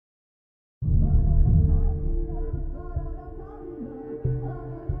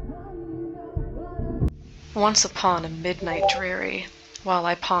Once upon a midnight dreary, while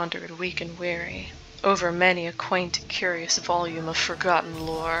I pondered weak and weary over many a quaint and curious volume of forgotten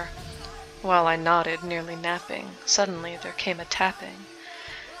lore, while I nodded, nearly napping, suddenly there came a tapping,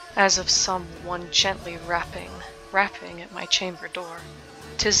 as of some one gently rapping at my chamber door.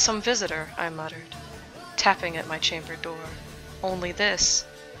 "'Tis some visitor," I muttered, tapping at my chamber door. Only this,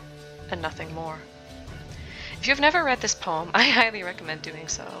 and nothing more. If you have never read this poem, I highly recommend doing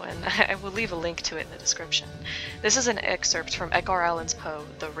so, and I will leave a link to it in the description. This is an excerpt from Edgar Allan's Poe,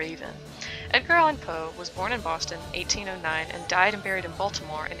 The Raven. Edgar Allan Poe was born in Boston 1809 and died and buried in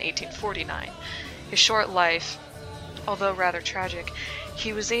Baltimore in 1849. His short life, although rather tragic,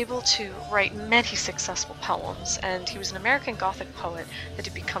 he was able to write many successful poems, and he was an American Gothic poet that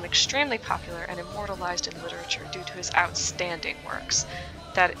had become extremely popular and immortalized in literature due to his outstanding works.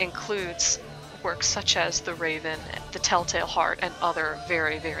 That includes works such as The Raven, The Telltale Heart, and other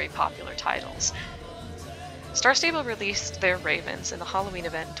very, very popular titles. Starstable released their Ravens in the Halloween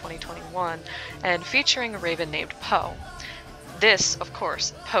event in 2021, and featuring a raven named Poe. This, of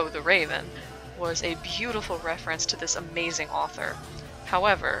course, Poe the Raven, was a beautiful reference to this amazing author.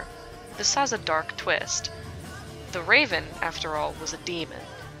 However, this has a dark twist. The Raven, after all, was a demon,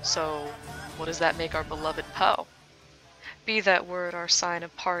 so what does that make our beloved Poe? Be that word our sign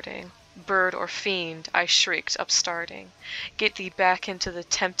of parting, bird or fiend, I shrieked, upstarting, get thee back into the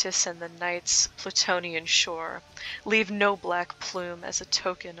Tempest and the night's Plutonian shore. Leave no black plume as a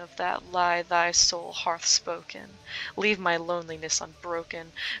token of that lie thy soul hath spoken. Leave my loneliness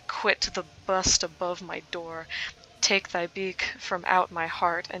unbroken, quit the bust above my door. Take thy beak from out my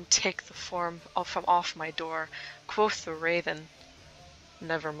heart, and take the form from off my door. Quoth the Raven,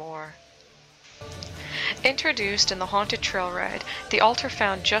 nevermore. Introduced in the Haunted Trail Ride, the altar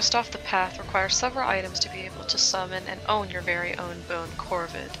found just off the path requires several items to be able to summon and own your very own bone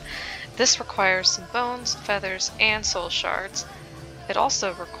corvid. This requires some bones, feathers, and soul shards. It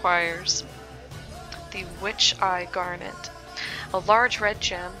also requires the Witch Eye Garnet, a large red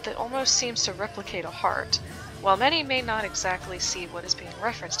gem that almost seems to replicate a heart. While many may not exactly see what is being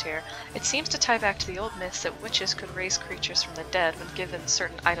referenced here, it seems to tie back to the old myths that witches could raise creatures from the dead when given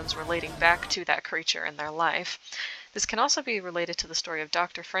certain items relating back to that creature in their life. This can also be related to the story of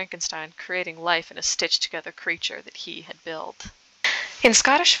Dr. Frankenstein creating life in a stitched-together creature that he had built. In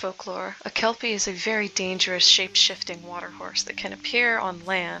Scottish folklore, a Kelpie is a very dangerous shape-shifting water horse that can appear on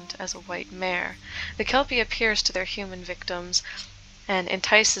land as a white mare. The Kelpie appears to their human victims and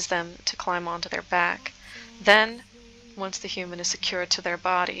entices them to climb onto their back. Then, once the human is secured to their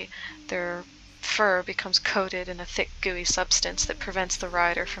body, their fur becomes coated in a thick gooey substance that prevents the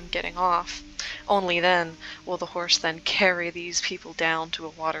rider from getting off. Only then will the horse then carry these people down to a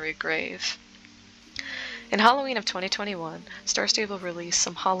watery grave. In Halloween of 2021, Starstable released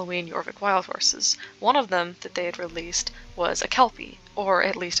some Halloween Jorvik wild horses. One of them that they had released was a Kelpie, or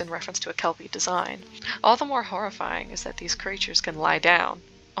at least in reference to a Kelpie design. All the more horrifying is that these creatures can lie down,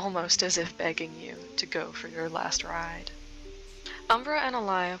 almost as if begging you to go for your last ride. Umbra and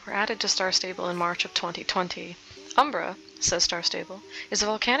Allan were added to Starstable in March of 2020. Umbra, says Starstable, is a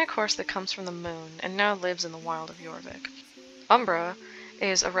volcanic horse that comes from the moon and now lives in the wild of Jorvik. Umbra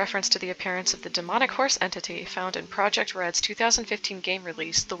is a reference to the appearance of the demonic horse entity found in Project Red's 2015 game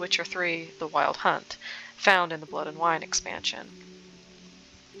release, The Witcher 3: The Wild Hunt, found in the Blood and Wine expansion.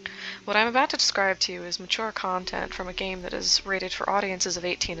 What I'm about to describe to you is mature content from a game that is rated for audiences of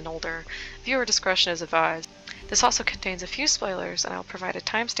 18 and older. Viewer discretion is advised. This also contains a few spoilers, and I'll provide a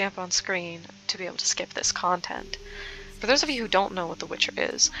timestamp on screen to be able to skip this content. For those of you who don't know what The Witcher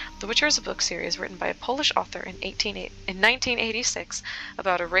is a book series written by a Polish author in 1986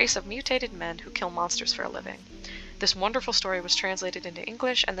 about a race of mutated men who kill monsters for a living. This wonderful story was translated into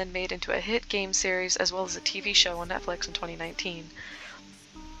English and then made into a hit game series as well as a TV show on Netflix in 2019.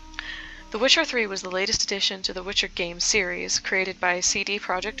 The Witcher 3 was the latest addition to the Witcher game series, created by CD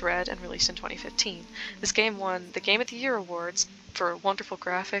Projekt Red and released in 2015. This game won the Game of the Year awards for wonderful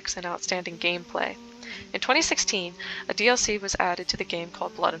graphics and outstanding gameplay. In 2016, a DLC was added to the game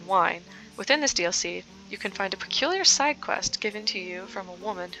called Blood and Wine. Within this DLC, you can find a peculiar side quest given to you from a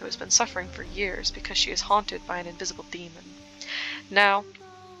woman who has been suffering for years because she is haunted by an invisible demon. Now,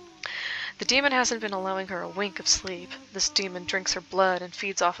 the demon hasn't been allowing her a wink of sleep. This demon drinks her blood and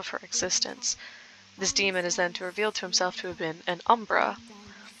feeds off of her existence. This demon is then revealed to himself to have been an Umbra.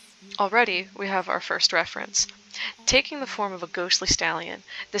 Already, we have our first reference. Taking the form of a ghostly stallion,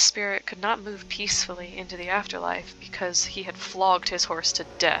 this spirit could not move peacefully into the afterlife because he had flogged his horse to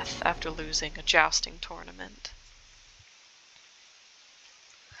death after losing a jousting tournament.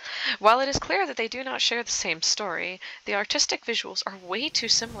 While it is clear that they do not share the same story, the artistic visuals are way too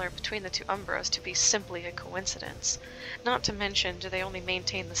similar between the two Umbras to be simply a coincidence. Not to mention, do they only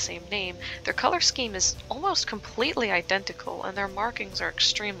maintain the same name, their color scheme is almost completely identical and their markings are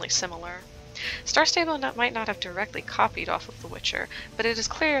extremely similar. Starstable might not have directly copied off of The Witcher, but it is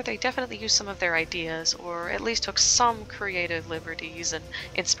clear they definitely used some of their ideas, or at least took some creative liberties and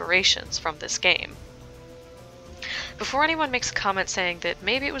inspirations from this game. Before anyone makes a comment saying that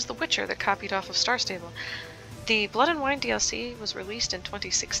maybe it was The Witcher that copied off of Starstable, the Blood and Wine DLC was released in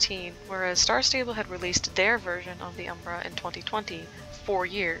 2016, whereas Starstable had released their version of the Umbra in 2020, 4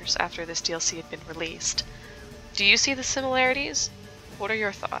 years after this DLC had been released. Do you see the similarities? What are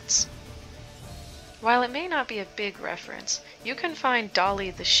your thoughts? While it may not be a big reference, you can find Dolly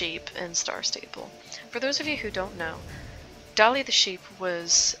the Sheep in Starstable. For those of you who don't know, Dolly the Sheep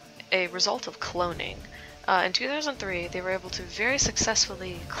was a result of cloning. In 2003, they were able to very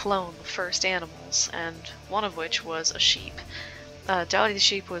successfully clone the first animals, and one of which was a sheep. Dolly the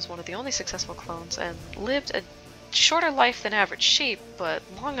Sheep was one of the only successful clones and lived a shorter life than average sheep, but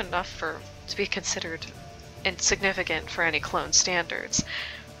long enough to be considered insignificant for any clone standards.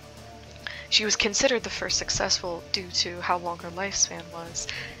 She was considered the first successful due to how long her lifespan was,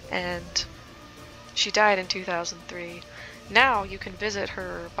 and she died in 2003. Now you can visit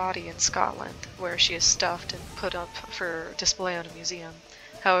her body in Scotland, where she is stuffed and put up for display on a museum.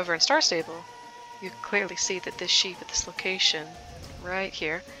 However, in Starstable, you can clearly see that this sheep at this location, right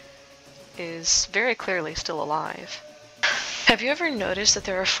here, is very clearly still alive. Have you ever noticed that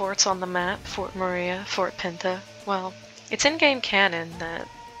there are forts on the map? Fort Maria, Fort Pinta? Well, it's in-game canon that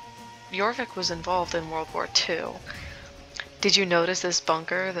Jorvik was involved in World War II. Did you notice this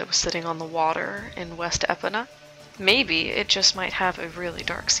bunker that was sitting on the water in West Epona? Maybe it just might have a really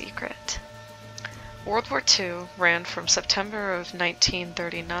dark secret. World War II ran from September of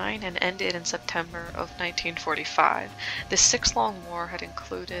 1939 and ended in September of 1945. This 6-long war had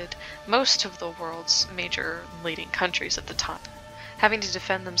included most of the world's major leading countries at the time. Having to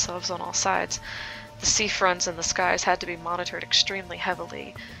defend themselves on all sides, the seafronts and the skies had to be monitored extremely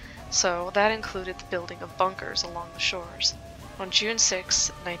heavily, so that included the building of bunkers along the shores. On June 6,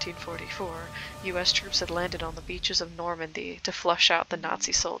 1944, U.S. troops had landed on the beaches of Normandy to flush out the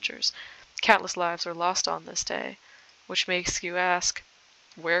Nazi soldiers. Countless lives were lost on this day, which makes you ask,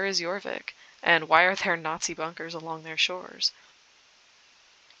 where is Jorvik, and why are there Nazi bunkers along their shores?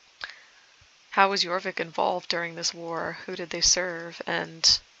 How was Jorvik involved during this war? Who did they serve,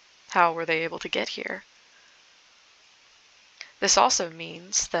 and how were they able to get here? This also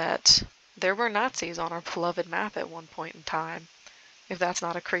means that there were Nazis on our beloved map at one point in time. If that's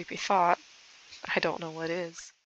not a creepy thought, I don't know what is.